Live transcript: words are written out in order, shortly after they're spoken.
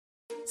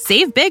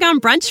Save big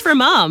on brunch for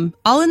mom,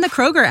 all in the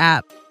Kroger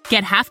app.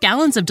 Get half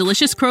gallons of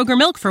delicious Kroger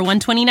milk for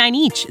 $1.29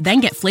 each.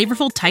 Then get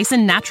flavorful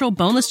Tyson natural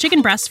boneless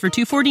chicken breasts for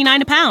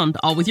 $2.49 a pound,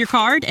 all with your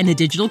card and a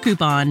digital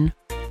coupon.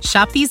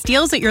 Shop these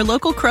deals at your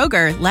local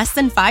Kroger, less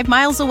than 5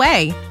 miles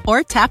away.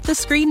 Or tap the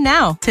screen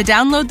now to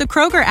download the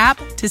Kroger app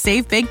to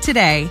save big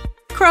today.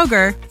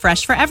 Kroger,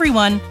 fresh for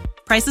everyone.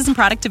 Prices and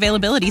product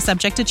availability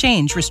subject to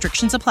change.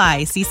 Restrictions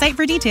apply. See site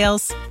for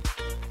details.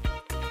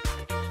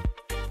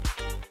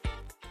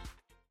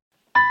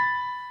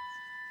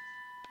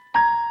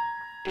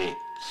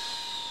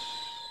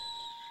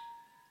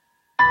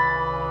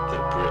 The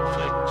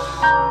Britflix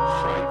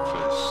Fright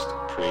Fest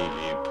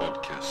Preview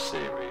Podcast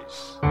Series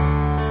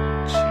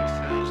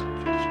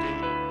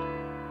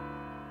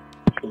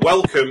 2015.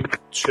 Welcome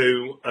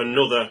to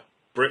another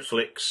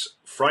Britflix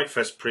Fright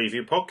Fest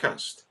Preview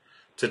Podcast.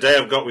 Today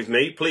I've got with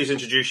me, please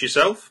introduce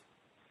yourself.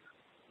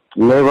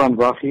 Levan,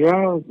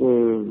 Bakhia,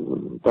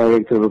 the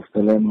director of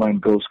the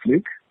Landmine Ghost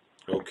Click.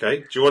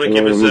 Okay. Do you want to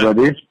give us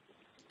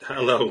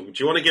hello? Do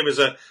you want to give us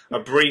a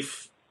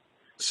brief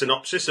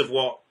synopsis of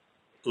what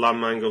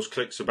Landmine Ghost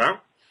Click's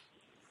about?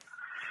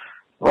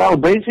 Well,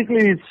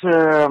 basically, it's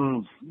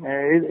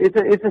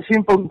a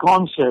simple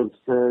concept.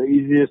 The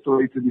easiest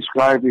way to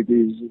describe it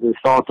is the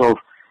thought of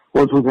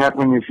what would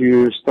happen if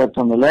you stepped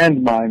on a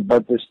landmine,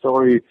 but the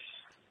story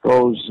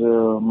goes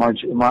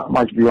much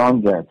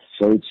beyond that.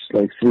 So it's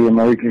like 3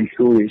 American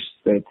tourists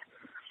that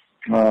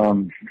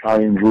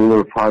are in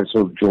rural parts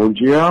of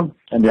Georgia,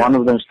 and one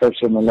of them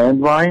steps on a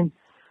landmine,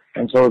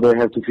 and so they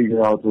have to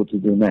figure out what to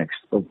do next.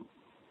 But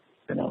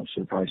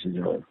surprises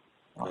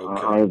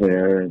are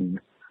there, and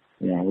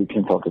we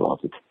can talk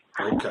about it.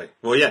 Okay.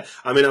 Well, yeah.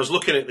 I mean, I was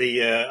looking at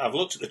I've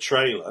looked at the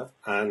trailer,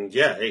 and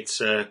yeah, it's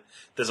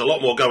there's a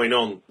lot more going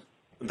on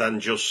than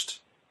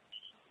just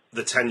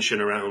the tension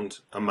around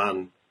a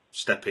man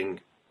stepping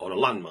on a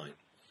landmine.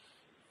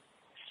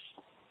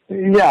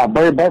 Yeah,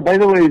 by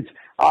the way,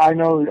 I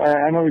know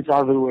it's the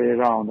other way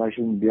around. I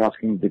shouldn't be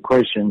asking the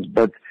questions,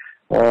 but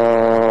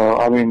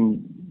I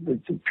mean,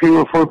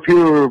 for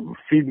pure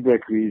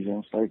feedback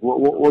reasons. Like,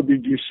 what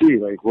did you see?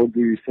 Like, what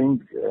do you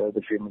think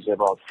the film is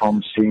about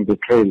from seeing the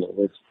trailer?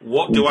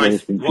 What do I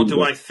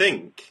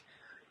think?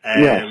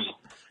 Yes.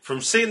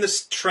 From seeing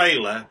this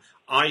trailer,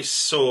 I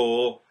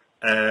saw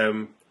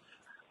an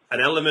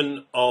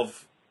element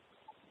of.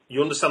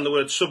 You understand the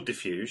word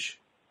subterfuge?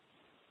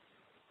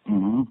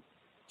 Mm-hmm.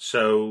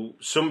 So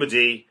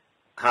somebody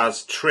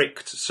has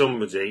tricked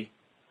somebody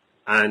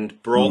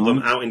and brought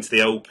them out into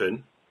the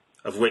open,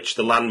 of which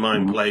the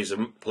landmine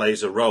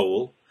plays a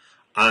role.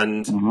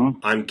 And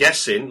I'm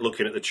guessing,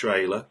 looking at the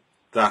trailer,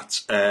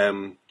 that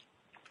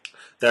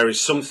there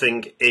is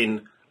something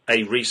in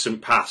a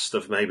recent past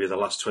of maybe the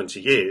last 20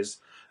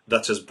 years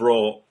that has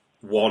brought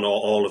one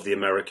or all of the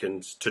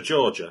Americans to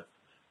Georgia,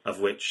 of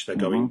which they're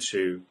going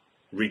to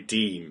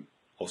redeem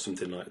or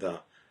something like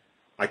that.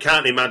 I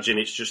can't imagine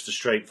it's just a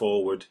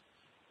straightforward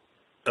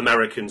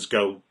Americans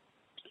go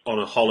on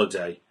a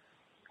holiday,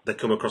 they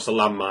come across a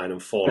landmine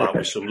and fall out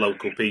with some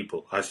local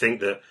people. I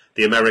think that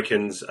the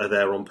Americans are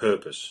there on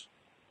purpose.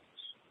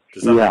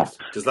 Does that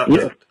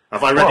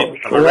have I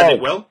read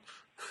it well?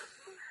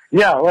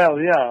 Yeah, well,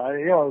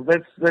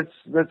 that's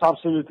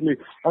absolutely.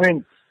 I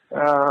mean,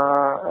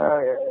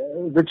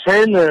 the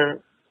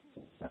trailer,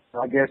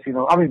 I guess,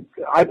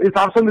 it's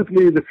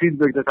absolutely the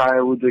feedback that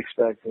I would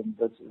expect, and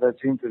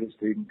that's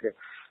interesting.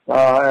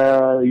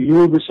 You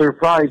will be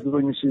surprised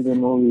when you see the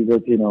movie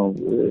that,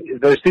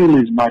 there still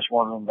is much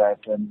more than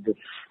that, and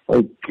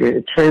a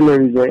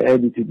trailer is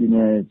edited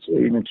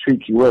in a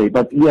tricky way.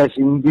 But yes,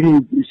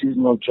 indeed, this is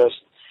not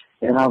just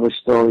another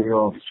story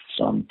of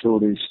some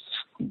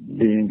tourists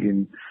being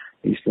in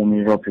Eastern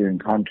European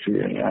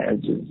country.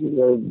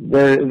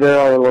 There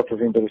are a lot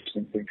of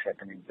interesting things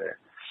happening there.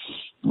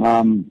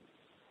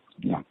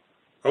 Yeah.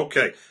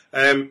 Okay.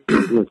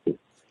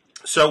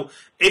 So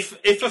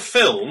if a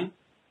film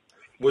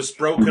was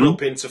broken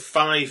up into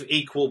 5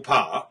 equal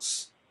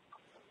parts,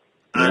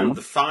 and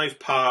the 5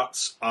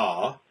 parts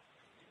are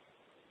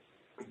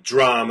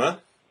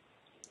drama,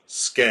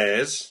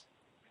 scares,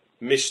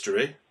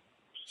 mystery,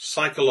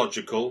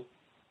 psychological,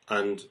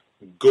 and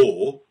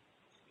gore,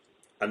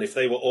 and if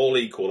they were all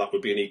equal, that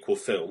would be an equal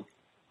film,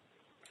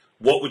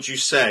 what would you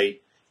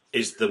say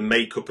is the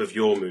makeup of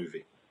your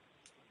movie?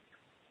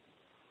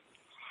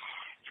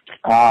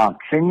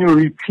 Can you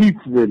repeat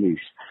the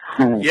list?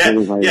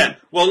 Yeah.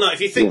 Well, no. If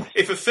you think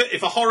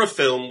if a horror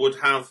film would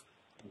have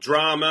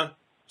drama,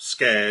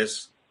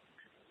 scares,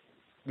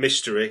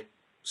 mystery,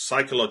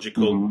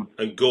 psychological,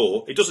 and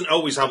gore, it doesn't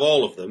always have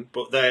all of them,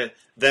 but there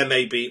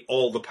may be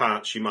all the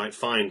parts you might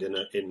find in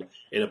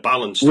a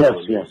balanced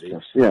movie.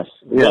 Yes.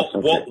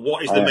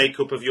 What is the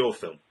makeup of your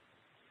film?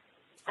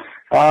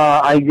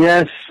 I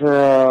guess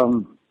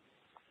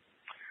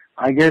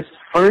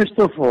first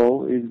of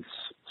all it's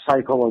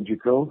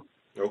psychological.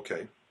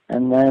 Okay.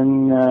 And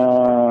then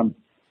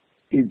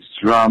it's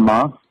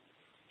drama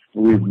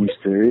with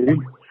mystery,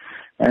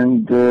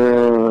 and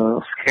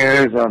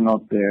scares are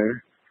not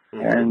there,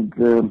 and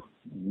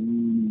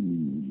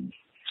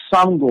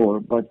some gore,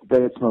 but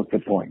that's not the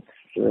point.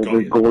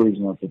 The gore is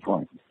not the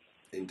point.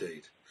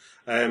 Indeed.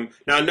 Now,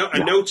 I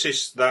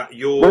noticed that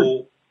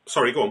you're...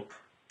 Sorry, go on.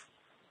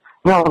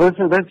 No,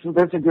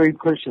 that's a great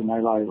question. I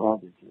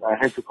love it. I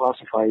had to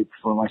classify it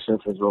for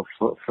myself as well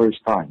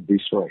first time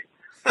this way.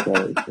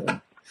 So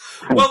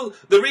well,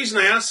 the reason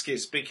I ask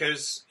is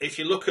because if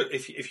you look at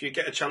if you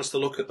get a chance to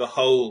look at the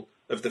whole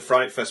of the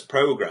Fright Fest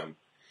program,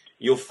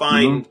 you'll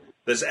find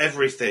there's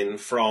everything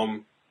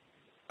from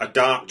a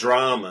dark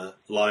drama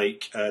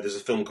like there's a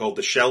film called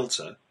The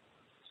Shelter,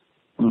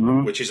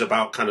 which is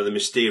about kind of the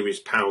mysterious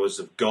powers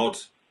of God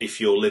if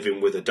you're living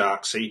with a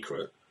dark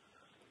secret,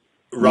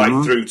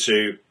 right through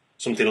to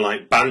something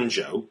like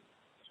Banjo,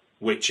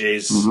 which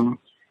is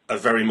a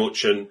very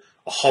much a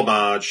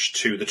homage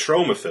to the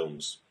Trauma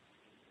films.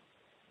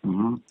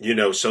 You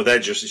know, so they're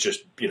it's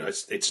just you know,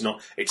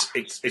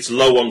 it's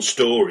low on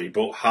story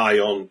but high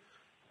on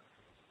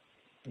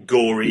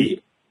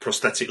gory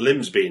prosthetic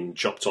limbs being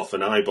chopped off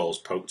and eyeballs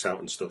poked out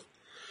and stuff.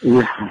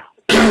 Yeah.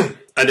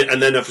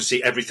 and then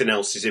obviously everything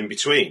else is in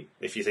between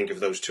if you think of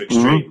those two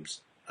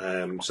extremes.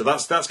 So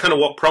that's kind of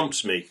what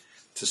prompts me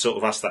to sort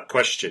of ask that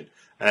question.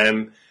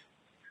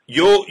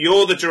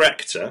 You're the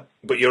director,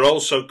 but you're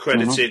also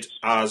credited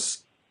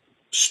as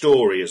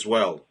story as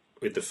well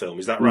with the film.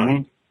 Is that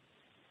right?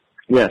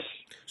 Yes.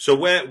 So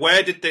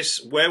how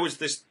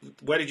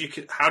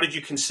did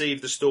you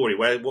conceive the story?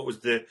 What was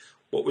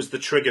the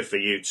trigger for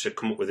you to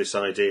come up with this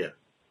idea?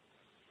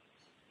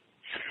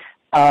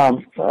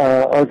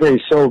 Okay,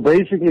 so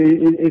basically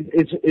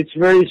it's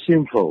very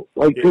simple.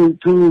 Like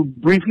to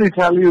briefly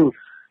tell you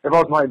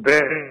about my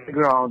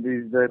background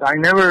is that I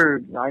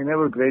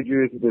never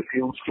graduated a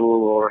film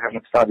school or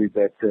haven't studied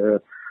that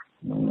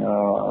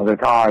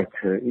art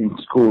in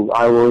school.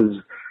 I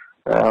was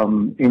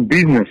in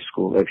business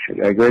school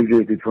actually. I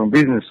graduated from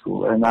business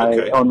school, and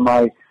on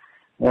my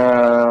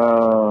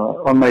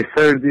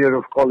third year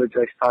of college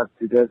I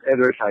started an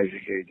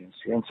advertising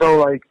agency, and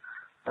so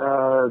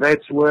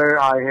that's where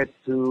I had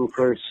to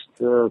first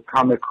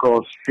come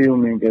across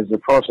filming as a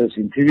process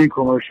in TV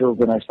commercials.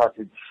 Then I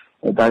started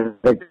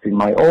directing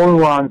my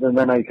own ones, and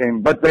then I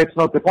came. But that's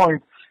not the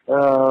point.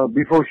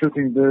 Before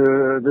shooting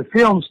the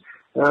films,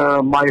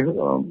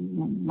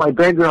 my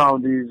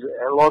background is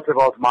a lot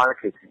about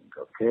marketing.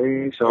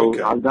 Okay, so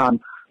I've done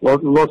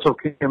lots of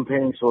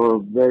campaigns for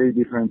very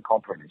different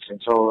companies,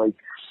 and so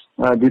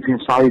deep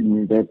inside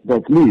me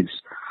that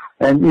lives.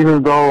 And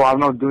even though I'm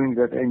not doing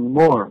that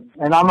anymore,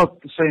 and I'm not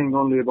saying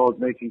only about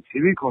making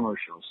TV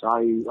commercials,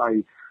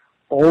 I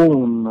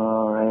own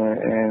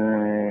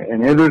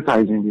an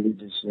advertising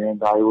agency,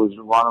 and I was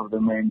one of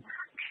the main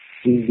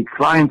TV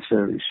client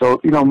service. So,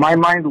 my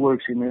mind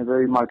works in a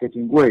very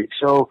marketing way.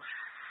 So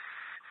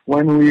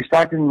when we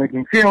started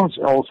making films,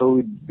 also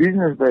with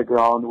business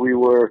background, we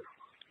were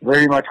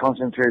very much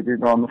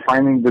concentrated on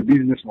finding the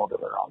business model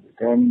around it.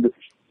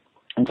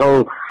 And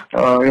so,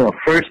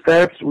 first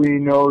steps, we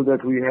know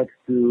that we had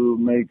to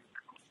make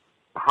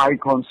high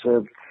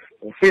concept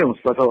films,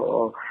 but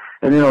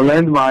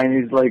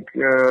Landmine is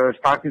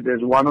started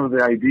as one of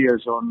the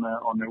ideas on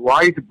a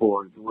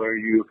whiteboard where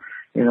you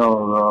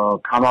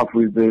come up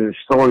with the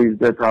stories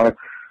that are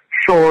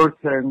short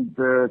and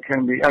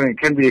can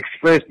be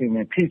expressed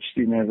pitched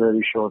in a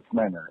very short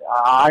manner.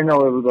 I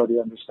know everybody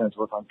understands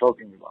what I'm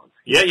talking about.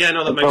 That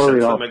makes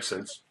sense. That makes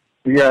sense.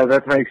 Yeah,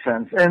 that makes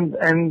sense.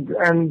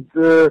 And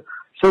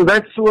so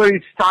that's where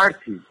it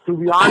started. To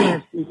be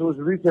honest, it was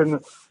written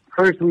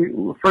first. We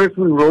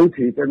wrote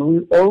it, and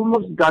we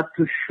almost got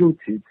to shoot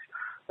it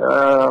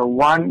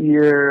 1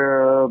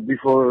 year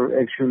before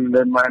actually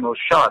Landmine was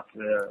shot.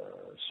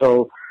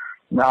 So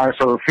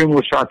the film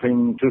was shot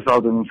in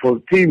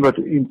 2014, but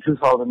in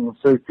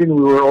 2013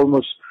 we were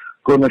almost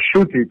gonna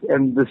shoot it,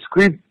 and the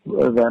script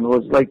then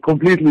was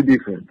completely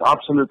different,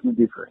 absolutely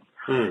different.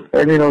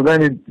 And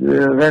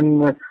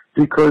then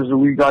because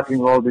we got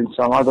involved in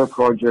some other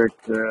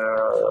project,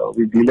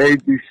 we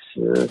delayed this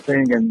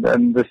thing, and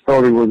then the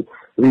story was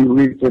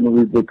rewritten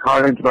with the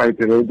current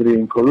writer,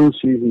 Adrian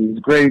Colucci. He is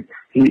great.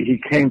 He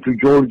came to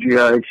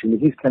Georgia, actually.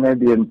 He's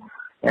Canadian,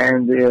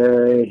 and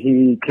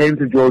he came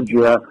to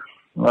Georgia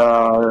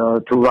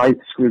to write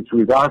scripts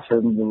with us,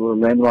 and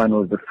Landmine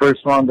was the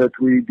first one that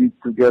we did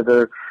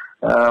together,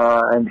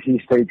 and he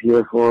stayed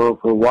here for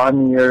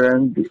 1 year,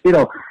 and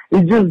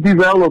it just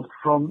developed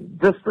from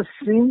just a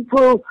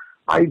simple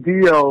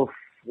idea of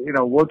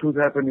what would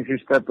happen if you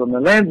stepped on a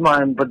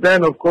landmine. But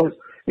then, of course,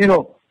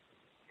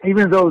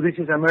 even though this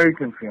is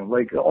American film,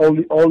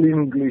 all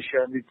English,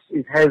 and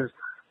it has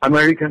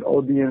American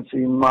audience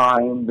in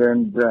mind,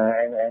 and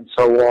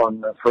so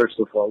on, first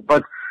of all.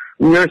 But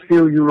we are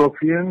still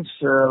Europeans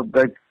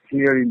back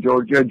here in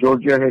Georgia.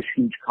 Georgia has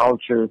huge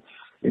culture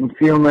in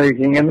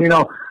filmmaking, and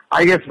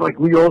I guess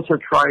we also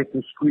try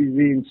to squeeze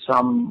in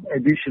some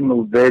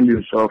additional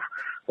values of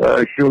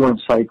human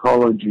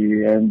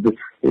psychology, and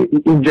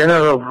in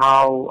general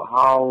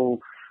how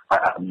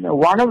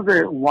one of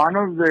the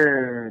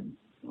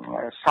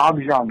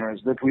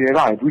subgenres that we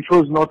arrived, which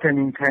was not an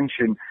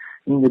intention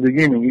in the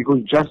beginning. It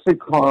was just a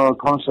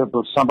concept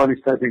of somebody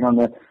stepping on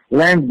a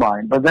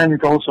landmine, but then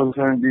it also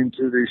turned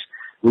into this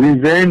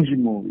revenge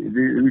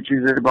movie, which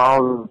is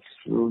about,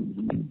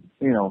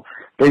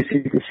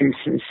 basically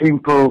a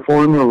simple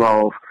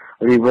formula of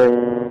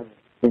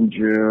revenge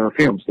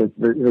films that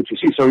you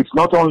see. So it's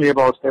not only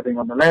about stepping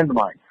on the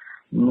landmine.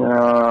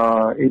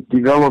 It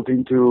developed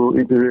into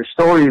a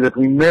story that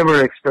we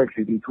never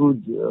expected it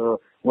would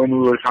when we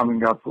were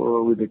coming up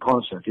with the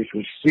concept. It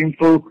was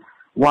simple,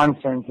 one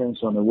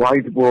sentence on a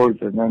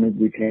whiteboard, and then it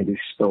became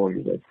this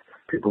story that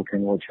people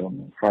can watch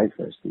on Fright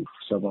Fest if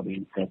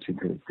somebody gets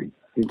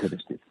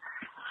interested.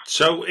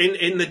 So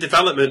in the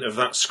development of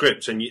that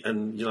script,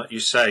 and like you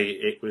say,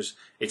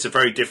 it's a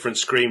very different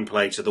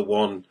screenplay to the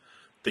one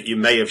that you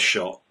may have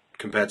shot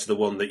compared to the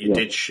one that you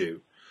did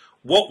shoot.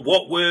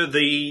 What were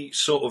the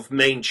sort of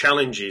main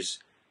challenges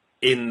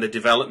in the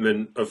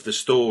development of the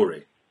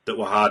story that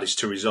were hardest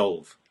to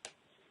resolve?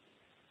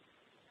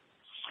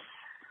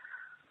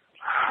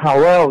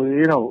 Well,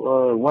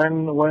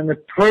 when a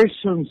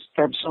person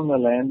steps on a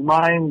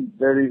landmine,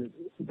 there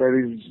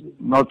is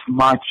not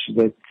much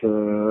that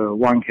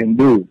one can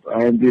do,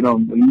 and the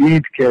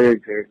lead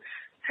character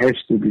has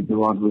to be the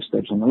one who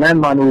steps on the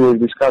landmine. We were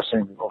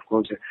discussing, of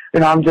course,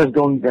 I'm just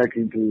going back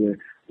into the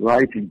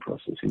writing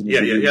process.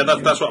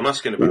 That's what I'm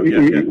asking about.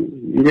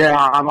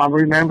 I'm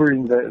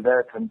remembering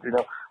that, and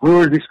we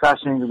were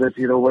discussing that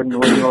when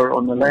you're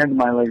on the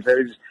landmine, like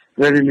there is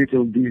very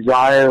little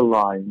desire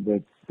line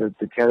that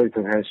the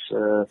character has,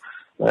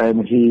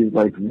 and he's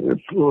like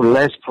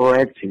less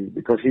proactive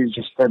because he's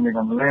just standing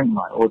on the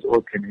landmine.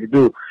 What can he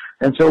do?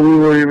 And so we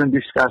were even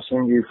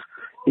discussing if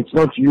it's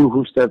not you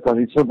who stepped on,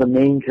 it's not the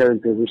main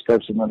character who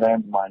steps on the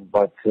landmine,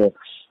 but a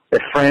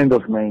friend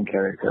of main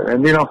character.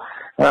 And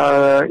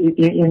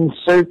in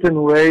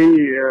certain way,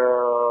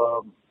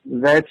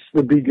 that's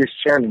the biggest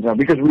challenge now,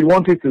 because we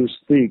wanted to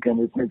stick, and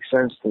it makes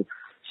sense to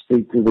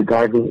stick to the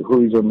guy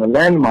who is on the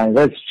landmine.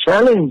 That's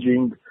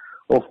challenging,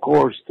 of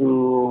course,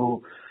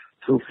 to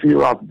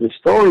fill up the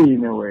story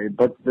in a way,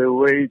 but the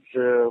way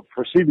it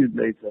proceeded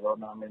later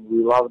on,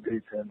 we loved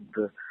it, and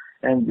the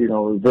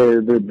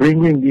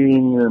bringing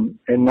in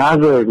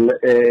another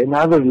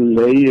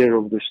layer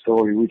of the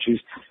story, which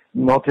is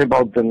not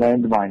about the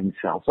landmine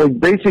itself. So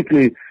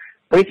basically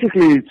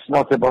it's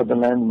not about the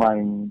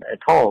landmine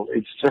at all.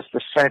 It's just a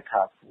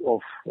setup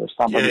of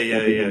somebody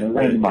stepping on the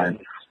landmine.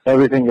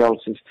 Everything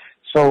else is.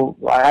 So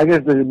I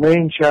guess the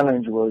main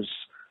challenge was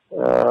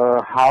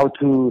how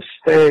to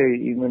stay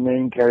in the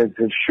main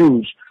character's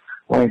shoes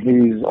when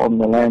he's on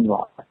the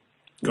landmine.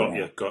 Got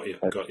you.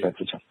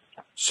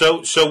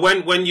 So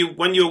when you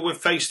were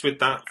faced with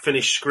that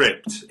finished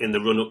script in the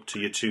run up to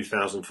your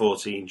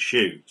 2014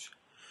 shoot,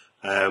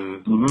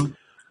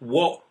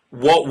 what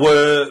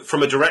were,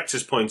 from a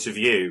director's point of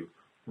view,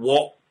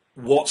 what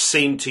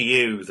seemed to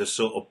you the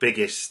sort of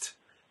biggest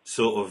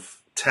sort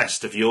of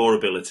test of your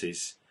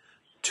abilities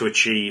to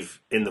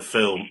achieve in the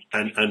film,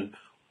 and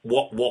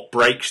what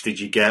breaks did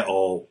you get,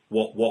 or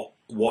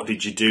what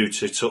did you do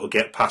to sort of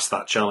get past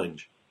that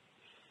challenge?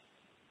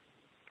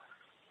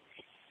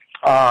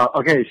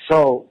 Okay,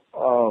 so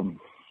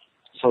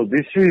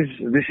this is.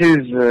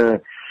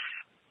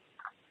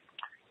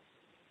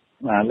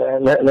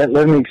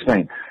 Let me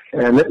explain.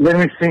 Let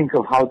me think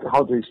of how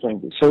to explain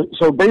this.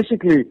 So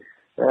basically,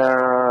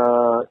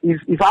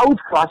 if I would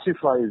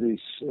classify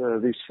this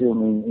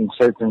film in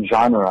certain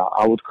genre,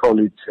 I would call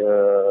it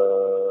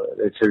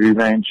it's a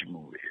revenge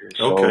movie.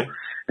 So, okay.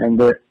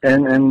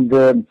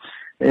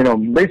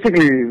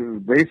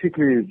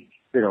 Basically,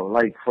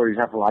 like for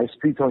example, I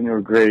Spit on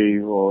Your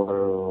Grave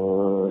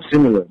or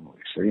similar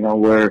movies.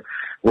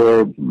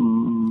 Where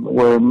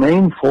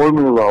main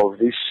formula of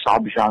this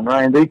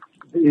subgenre, and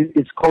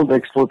it's called the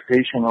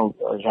exploitational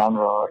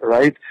genre,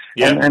 right?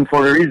 Yeah. And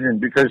for a reason,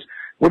 because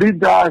what it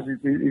does,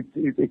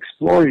 it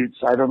exploits,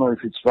 I don't know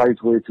if it's the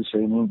right way to say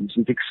in English,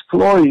 it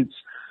exploits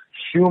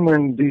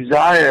human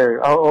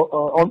desire,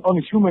 on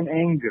human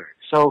anger.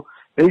 So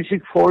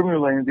basic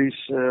formula in these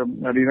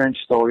revenge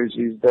stories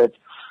is that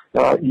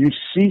you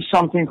see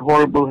something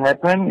horrible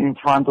happen in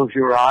front of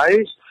your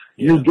eyes,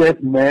 you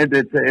get mad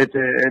at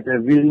a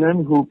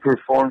villain who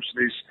performs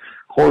this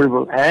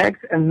horrible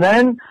act, and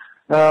then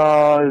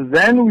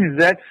with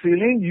that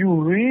feeling, you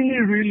really,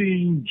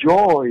 really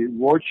enjoy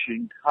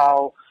watching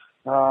how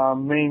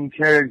main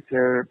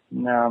character,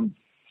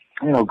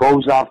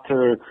 goes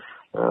after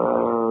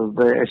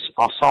the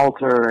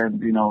assaulter,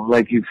 and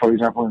like you, for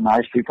example, in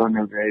I Spit on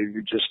Your Grave,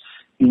 you just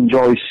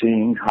enjoy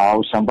seeing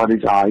how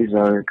somebody's eyes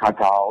are cut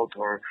out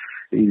or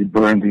is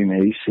burned in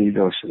acid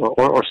or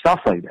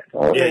stuff like that.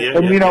 You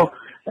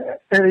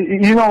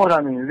know what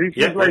I mean. This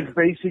is like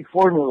basic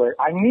formula.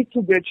 I need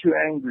to get you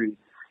angry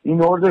in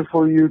order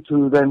for you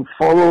to then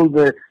follow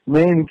the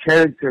main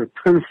character,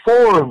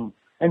 perform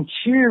and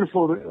cheer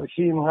for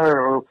him,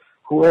 her, or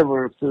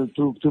whoever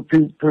to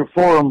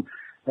perform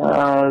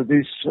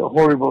this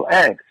horrible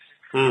act.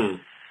 And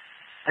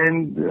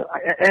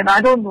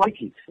I don't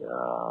like it.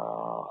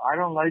 I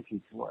don't like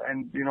it.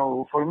 And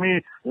for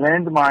me,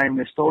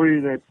 Landmine, a story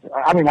that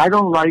I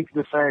don't like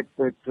the fact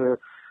that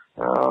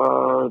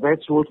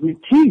that's what we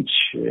teach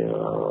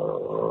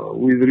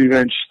with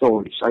revenge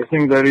stories. I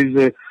think there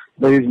is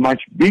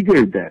much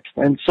bigger depth,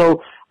 and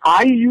so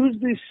I use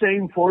this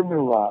same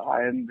formula.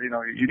 And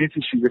you need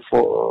to see the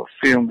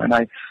film, and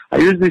I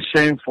use this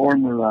same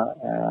formula,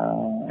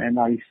 and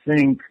I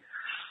think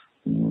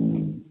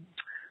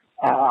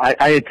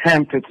I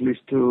attempt at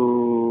least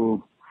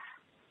to.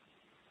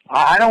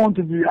 I don't want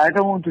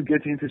to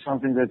get into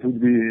something that would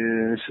be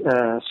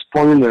a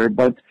spoiler,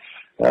 but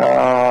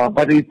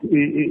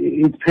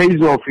it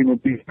pays off in a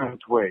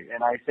different way,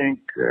 and I think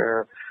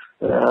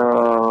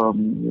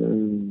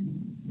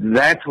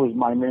that was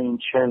my main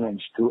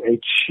challenge, to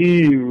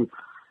achieve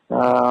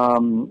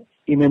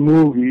in a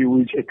movie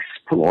which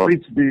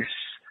exploits this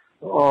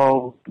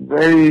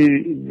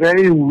very,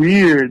 very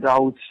weird, I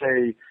would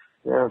say,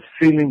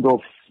 feeling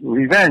of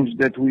revenge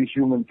that we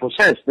humans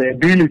possess, the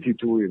ability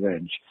to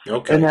revenge.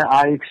 Okay. And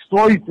I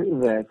exploit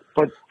that,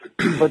 but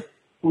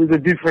with a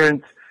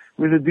different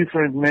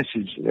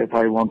message that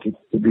I wanted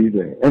to be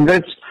there. And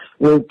that's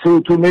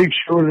to make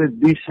sure that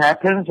this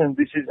happens and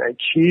this is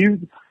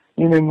achieved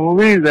in a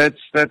movie. That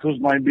was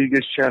my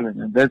biggest challenge,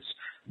 and that's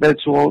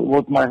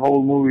what my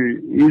whole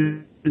movie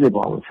is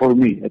about, for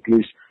me at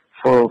least.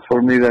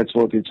 For me, that's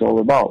what it's all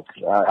about.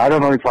 I don't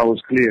know if I was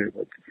clear,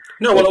 but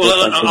no. Well,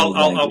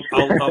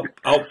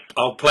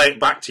 I'll play it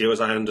back to you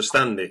as I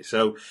understand it.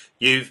 So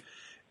you've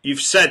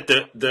said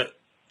that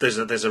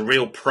there's a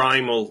real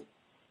primal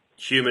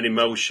human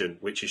emotion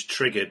which is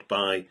triggered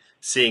by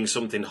seeing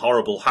something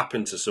horrible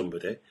happen to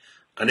somebody,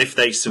 and if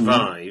they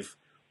survive,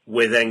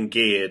 we're then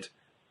geared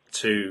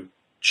to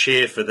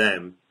cheer for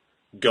them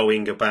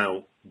going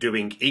about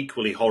doing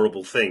equally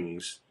horrible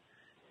things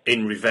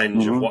in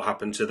revenge of what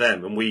happened to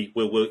them, and we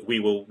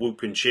will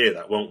whoop and cheer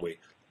that, won't we?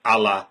 A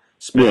la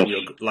spit on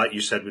your, like you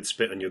said, with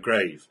spit on your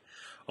grave.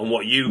 And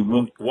what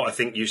I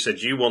think you said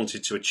you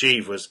wanted to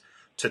achieve was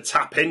to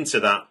tap into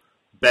that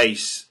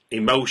base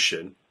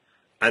emotion,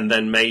 and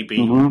then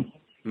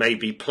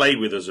maybe play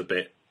with us a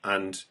bit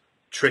and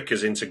trick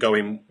us into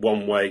going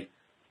one way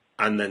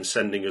and then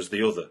sending us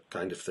the other,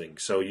 kind of thing.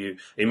 So you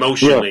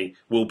emotionally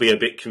will be a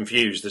bit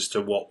confused as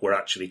to what we're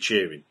actually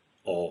cheering,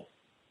 or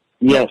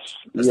yes,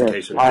 that's yes, the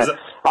case.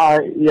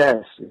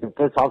 yes,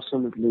 that's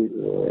absolutely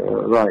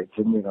right.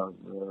 And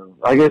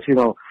I guess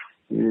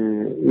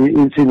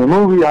it's in a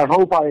movie. I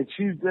hope I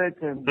achieved that,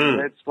 and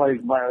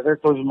that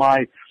was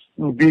my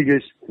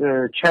biggest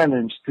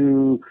challenge,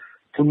 to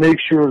make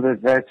sure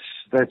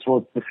that's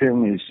what the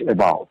film is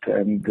about.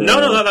 And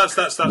that's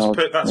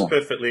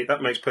perfectly,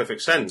 that makes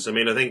perfect sense. I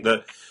mean, I think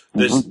that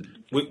there's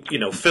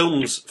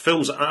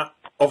films are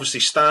obviously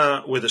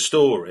start with a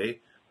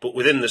story, but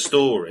within the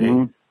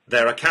story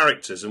there are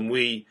characters, and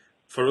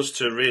for us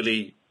to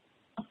really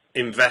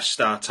invest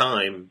our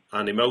time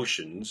and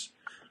emotions,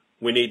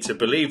 we need to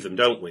believe them,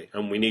 don't we?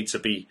 And we need to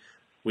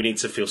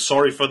feel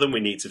sorry for them. We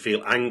need to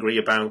feel angry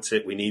about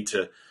it. We need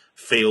to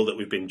feel that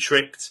we've been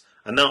tricked.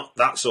 And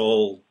that's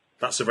a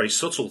very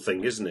subtle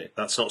thing, isn't it?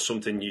 That's not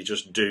something you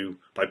just do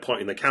by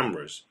pointing the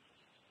cameras.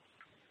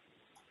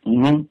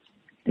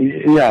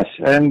 Yes,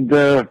 and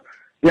I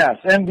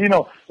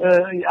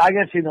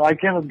guess I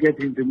cannot get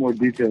into more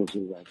details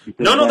of that.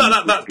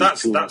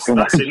 That's enough.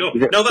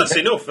 No, that's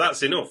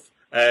enough.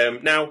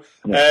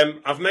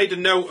 I've made a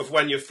note of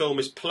when your film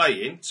is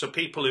playing, so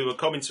people who are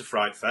coming to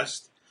Fright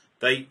Fest,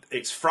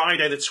 it's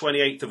Friday the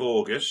 28th of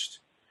August,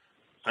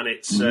 and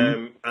it's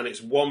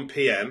 1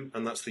 p.m.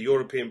 and that's the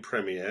European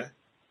premiere.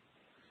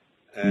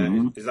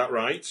 Is that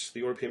right?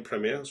 The European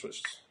premiere. That's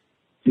what's...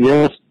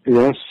 Yes.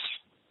 And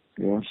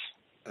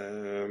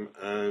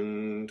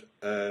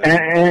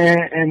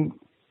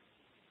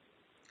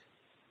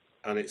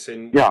it's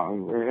in. Yeah,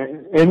 and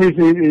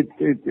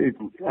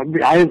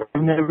I've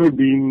never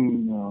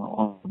been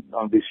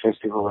on this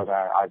festival, and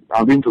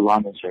I've been to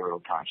London several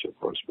times, of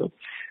course, but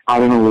I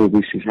don't know where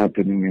this is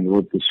happening and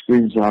what the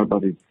screens are.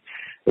 But as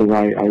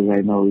I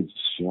know,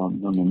 it's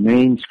on the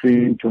main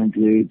screen,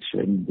 28,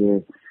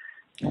 and.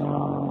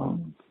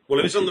 Well,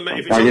 if it's on the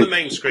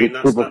main screen,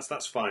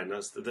 that's fine.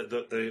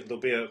 There'll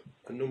be a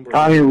number.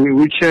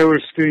 Whichever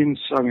screens.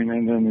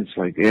 And then it's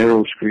like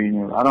Aero screen,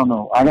 or I don't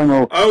know.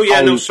 Oh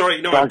yeah, no, sorry,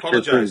 no, I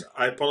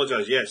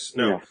apologise. Yes,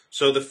 no. Yeah.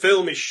 So the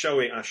film is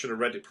showing. I should have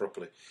read it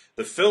properly.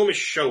 The film is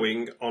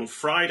showing on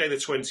Friday the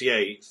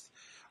 28th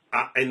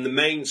in the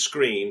main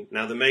screen.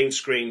 Now, the main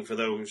screen, for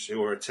those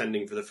who are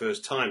attending for the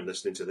first time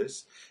listening to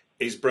this,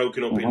 is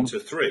broken up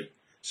into 3.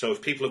 So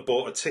if people have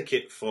bought a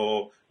ticket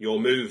for your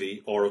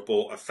movie or have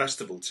bought a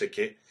festival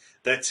ticket,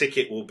 their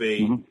ticket will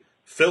be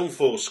Film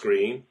 4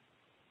 screen,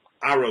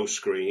 Arrow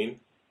screen,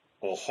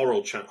 or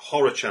Horror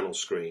Channel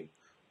screen.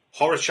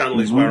 Horror Channel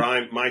is where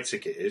my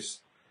ticket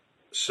is.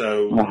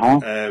 So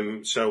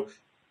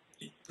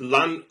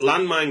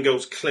Landmine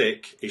Goes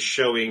Click is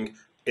showing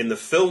in the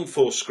Film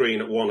 4 screen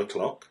at 1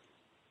 o'clock,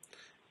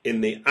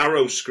 in the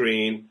Arrow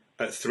screen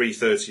at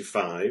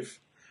 3:35.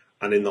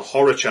 And in the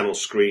Horror Channel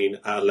screen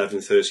at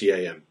 11:30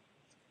 a.m.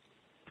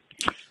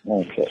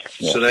 Okay.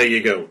 Yeah. So there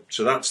you go.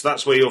 So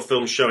that's where your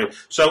film's showing.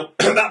 So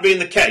that being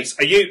the case,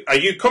 are you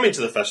coming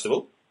to the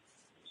festival?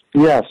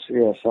 Yes,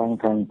 I'm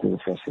coming to the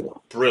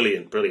festival.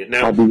 Brilliant.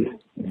 Now,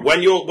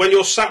 when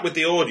you're sat with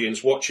the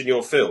audience watching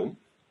your film,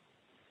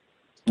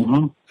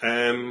 what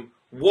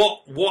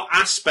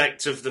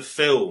aspect of the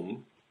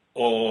film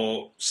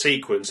or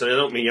sequence, and I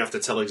don't mean you have to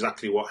tell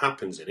exactly what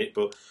happens in it,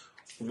 but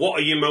what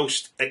are you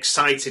most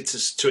excited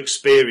to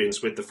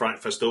experience with the Fright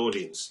Fest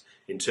audience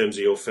in terms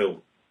of your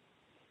film?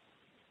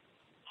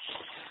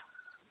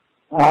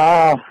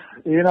 I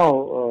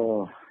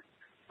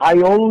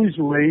always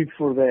wait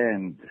for the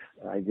end.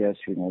 I guess,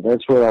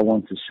 that's where I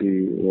want to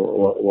see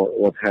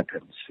what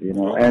happens,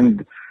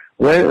 and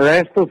the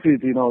rest of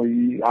it,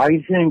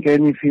 I think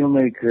any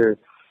filmmaker,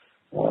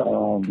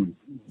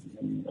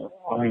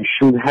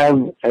 should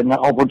have an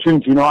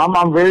opportunity.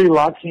 I'm very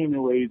lucky in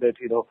a way that,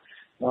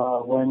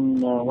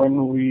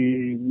 when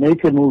we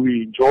make a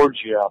movie in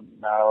Georgia,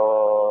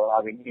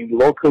 in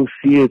local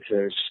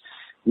theaters,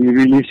 we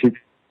release it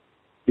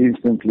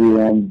instantly,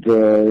 and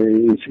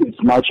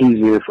it's much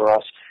easier for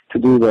us to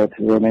do that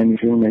than any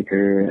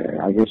filmmaker,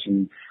 I guess,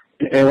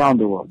 around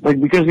the world. But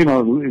because,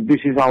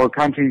 this is our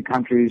country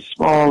is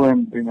small,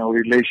 and,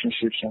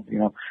 relationships,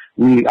 and,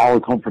 our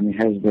company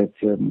has that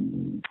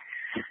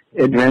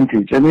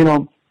advantage.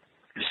 And,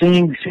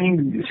 seeing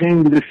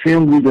the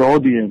film with the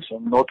audience,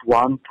 and not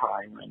one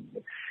time,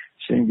 and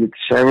seeing it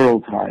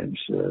several times,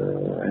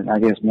 and I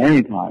guess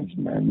many times,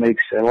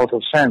 makes a lot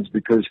of sense,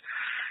 because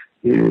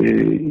you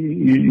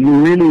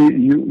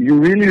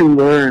really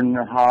learn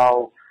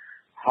how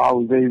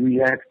they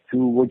react to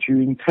what you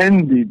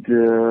intended.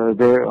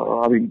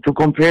 To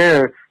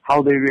compare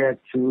how they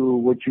react to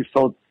what you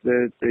thought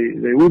that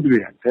they would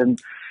react.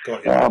 And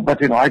but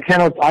I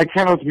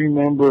cannot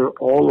remember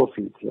all of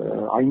it.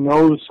 I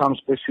know some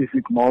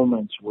specific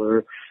moments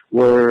where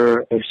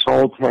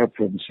assault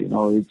happens.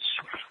 It's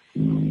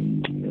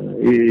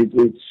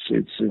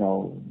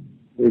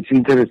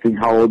interesting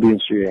how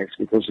audience reacts,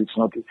 because it's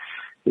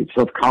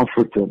not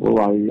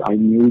comfortable. I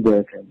knew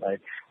that, and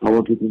I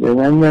wanted to.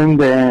 And then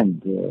the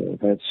end.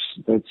 That's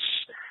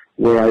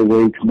where I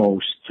wait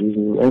most.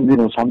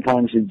 And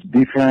sometimes it's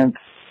different,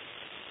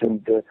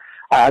 and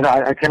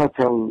I cannot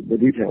tell the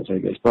details, I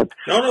guess. But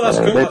no, that's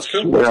cool. That's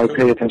cool. Where I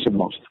pay attention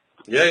most.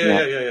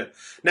 Yeah.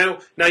 Now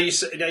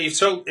you've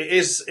told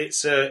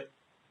it's a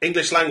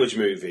English language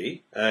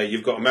movie.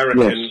 You've got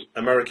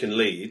American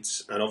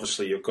leads, and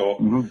obviously you've got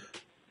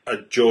a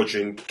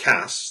Georgian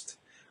cast.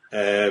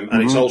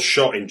 And it's all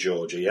shot in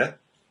Georgia, yeah?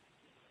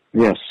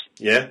 Yes.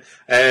 Yeah.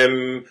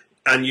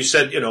 And you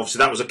said, obviously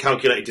that was a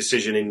calculated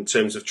decision in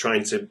terms of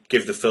trying to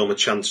give the film a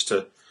chance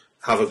to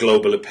have a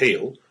global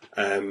appeal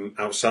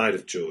outside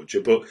of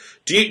Georgia. But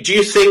do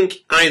you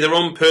think, either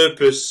on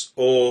purpose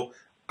or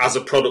as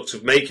a product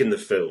of making the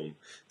film,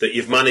 that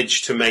you've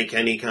managed to make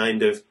any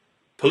kind of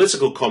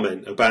political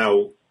comment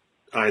about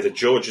either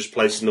Georgia's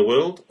place in the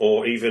world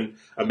or even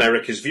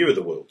America's view of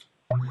the world?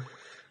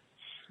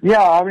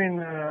 Yeah, I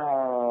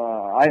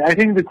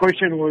think the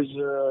question was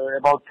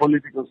about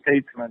political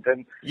statement,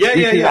 and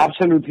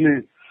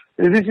absolutely.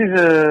 This is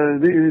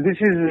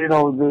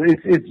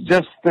it's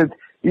just that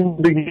in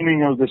the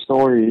beginning of the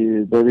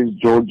story there is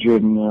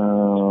Georgian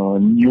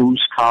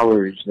news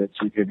coverage that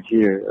you can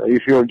hear.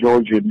 If you're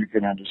Georgian, you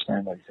can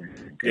understand, I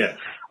think. Yeah.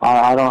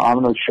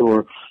 I'm not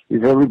sure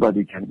if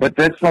everybody can, but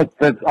that's not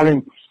that.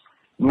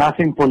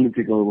 Nothing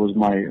political was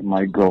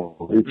my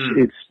goal.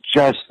 It's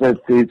just that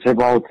it's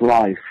about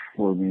life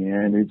for me,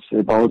 and it's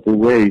about the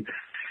way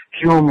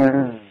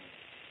human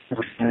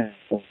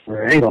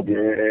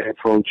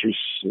approaches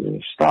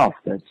stuff.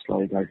 That's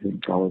I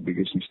think our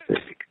biggest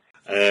mistake.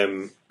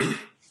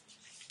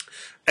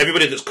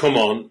 Everybody that's come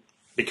on,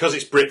 because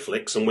it's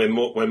Britflix and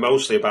we're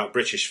mostly about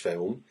British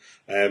film,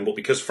 but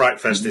because Fright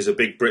Fest is a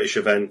big British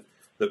event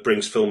that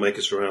brings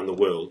filmmakers from around the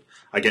world,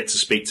 I get to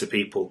speak to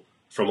people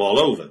from all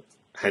over.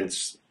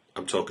 Hence,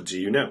 I'm talking to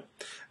you now.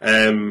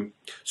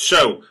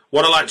 So,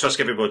 what I like to ask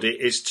everybody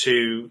is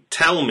to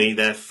tell me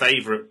their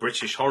favourite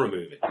British horror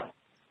movie.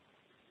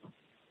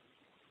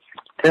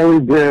 Tell me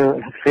their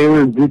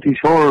favourite British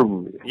horror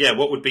movie. Yeah,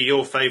 what would be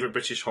your favourite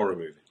British horror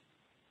movie?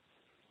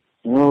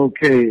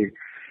 Okay.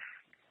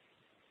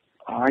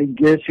 I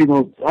guess,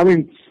 to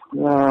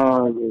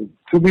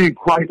be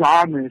quite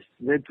honest,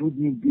 that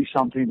wouldn't be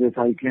something that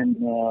I can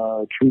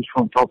choose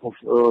from top of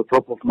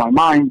my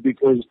mind,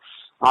 because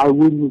I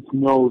wouldn't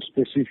know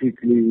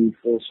specifically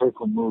if a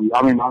certain movie.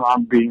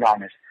 I'm being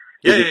honest.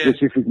 Yeah, if a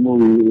specific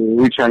movie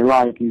which I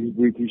like is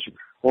British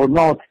or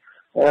not.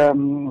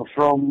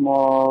 From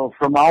our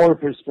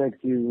perspective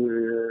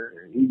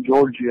in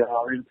Georgia,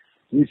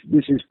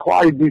 this is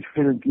quite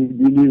differently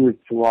delivered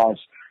to us.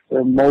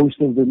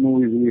 Most of the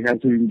movies we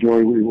had to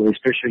enjoy,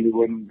 especially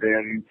when they're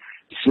in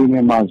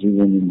cinemas,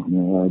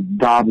 even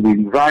dubbed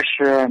in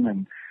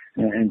Russian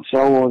and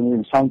so on.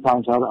 And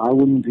sometimes I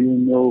wouldn't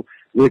even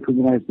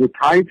recognize the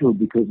title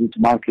because it's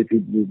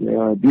marketed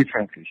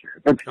differently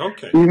here. But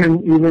even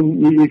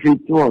if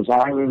it was,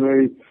 I have a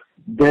very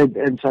bad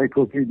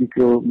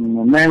encyclopedical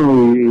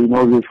memory in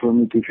order for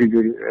me to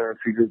figure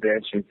the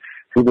answer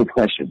to the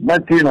question.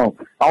 But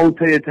I'll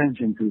pay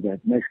attention to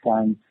that next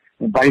time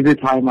by the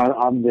time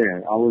I'm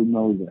there, I will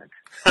know that.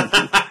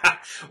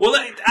 Well,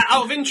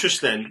 out of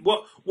interest, then,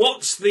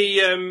 what's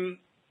the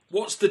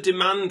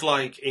demand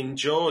like in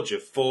Georgia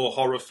for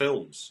horror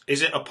films?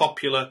 Is it a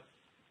popular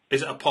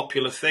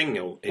thing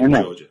in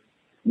Georgia?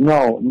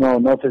 No,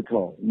 not at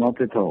all. Not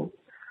at all.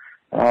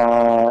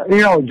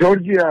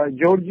 Georgia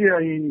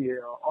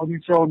on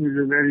its own is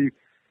a very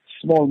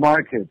small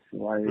market.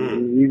 Like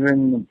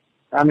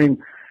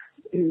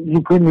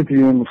you couldn't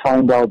even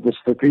find out the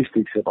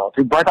statistics about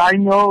it. But I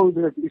know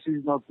that this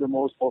is not the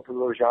most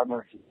popular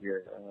genre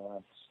here.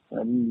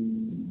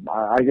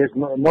 I guess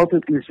not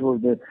at least for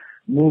the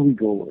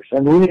moviegoers.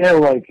 And we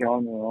have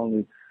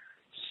only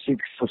 6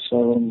 or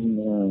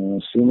 7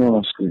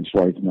 cinema screens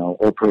right now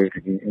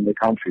operating in the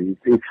country.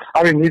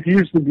 It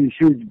used to be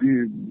huge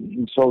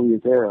in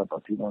Soviet era,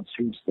 but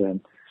since then.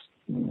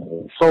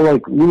 So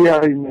we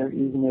are in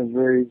a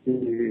very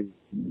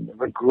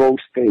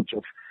growth stage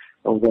of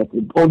that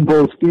on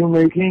both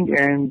filmmaking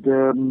and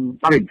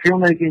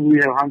filmmaking. We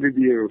have 100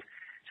 years of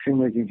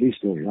filmmaking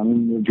history.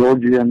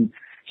 Georgian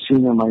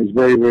cinema is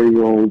very, very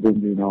old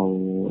and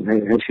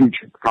has huge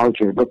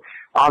culture. But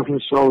after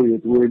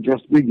Soviet, we're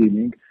just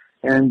beginning,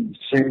 and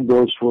same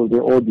goes for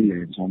the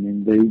audience.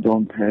 They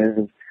don't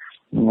have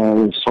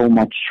so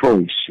much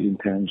choice in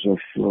terms of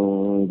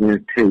their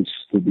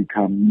tastes to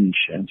become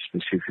niche and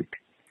specific.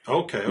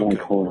 Okay. Like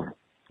horror.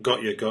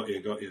 Got you.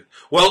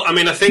 Well, I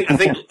think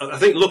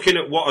looking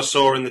at what I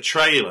saw in the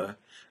trailer,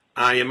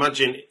 I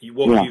imagine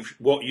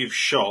what you've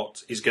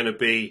shot is going to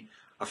be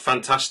a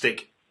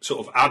fantastic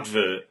sort of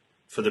advert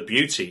for the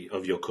beauty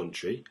of your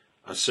country.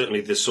 And certainly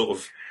the sort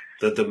of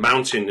the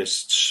mountainous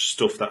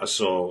stuff that I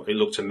saw, it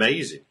looked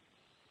amazing.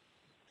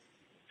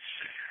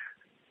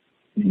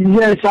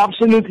 Yes,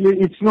 absolutely.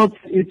 It's not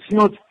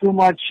too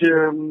much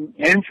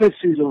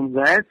emphasis on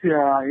that.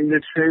 In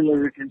the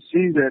trailer, you can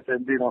see that,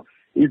 and in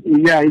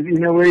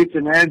a way, it's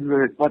an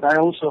advert. But I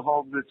also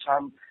hope that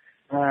some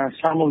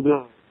of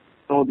the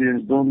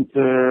audience don't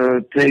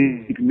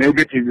take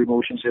negative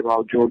emotions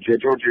about Georgia.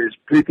 Georgia is a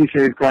pretty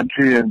safe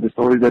country, and the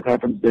story that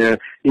happens there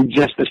is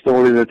just a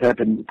story that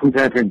could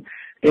happen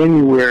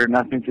anywhere.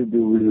 Nothing to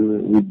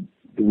do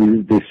with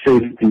the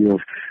safety of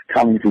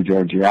coming to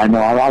Georgia. I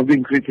know I've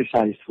been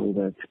criticized for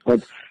that,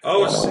 but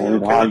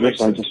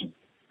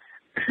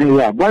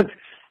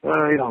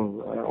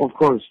of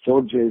course,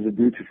 Georgia is a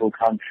beautiful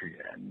country,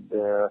 and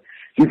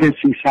you can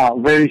see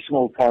some very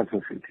small parts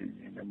of it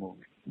in the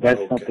movie.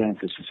 That's not the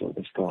emphasis of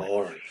the story.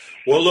 All right.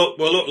 Well, look,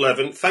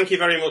 Levan, thank you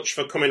very much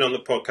for coming on the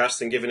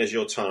podcast and giving us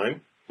your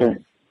time.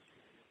 Thank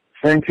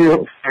you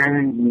for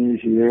having me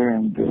here,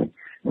 and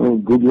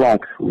good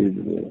luck with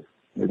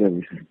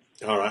everything.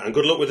 All right, and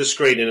good luck with the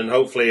screening. And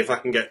hopefully, if I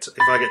get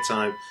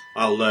time,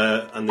 I'll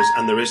and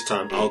there is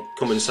time, I'll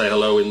come and say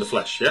hello in the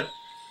flesh. Yeah.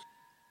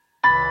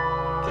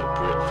 The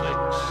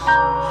Britflix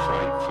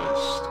Fright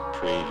Fest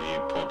Preview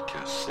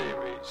Podcast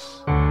Series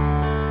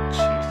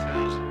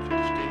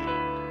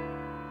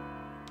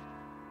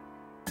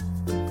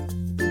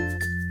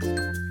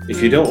 2015.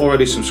 If you don't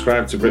already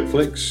subscribe to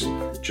Britflix,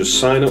 just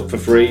sign up for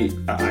free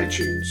at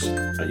iTunes,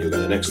 and you'll get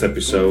the next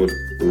episode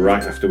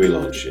right after we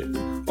launch it.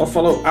 Or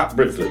follow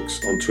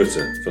 @Britflix on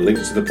Twitter for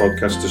links to the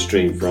podcast to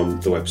stream from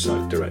the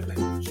website directly.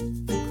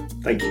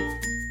 Thank you.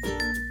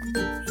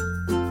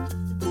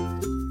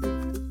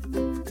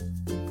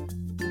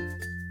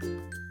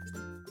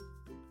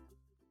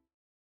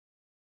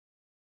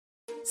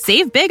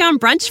 Save big on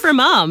brunch for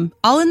mom,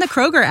 all in the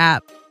Kroger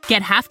app.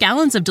 Get half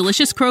gallons of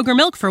delicious Kroger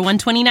milk for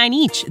 $1.29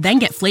 each. Then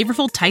get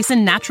flavorful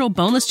Tyson natural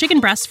boneless chicken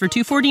breasts for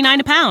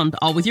 $2.49 a pound,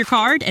 all with your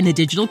card and a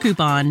digital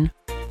coupon.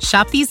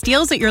 Shop these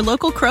deals at your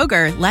local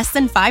Kroger, less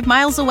than 5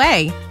 miles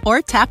away.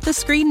 Or tap the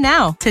screen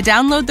now to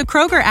download the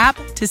Kroger app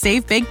to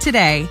save big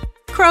today.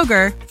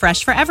 Kroger,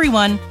 fresh for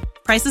everyone.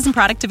 Prices and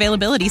product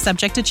availability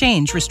subject to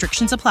change.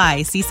 Restrictions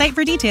apply. See site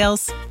for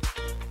details.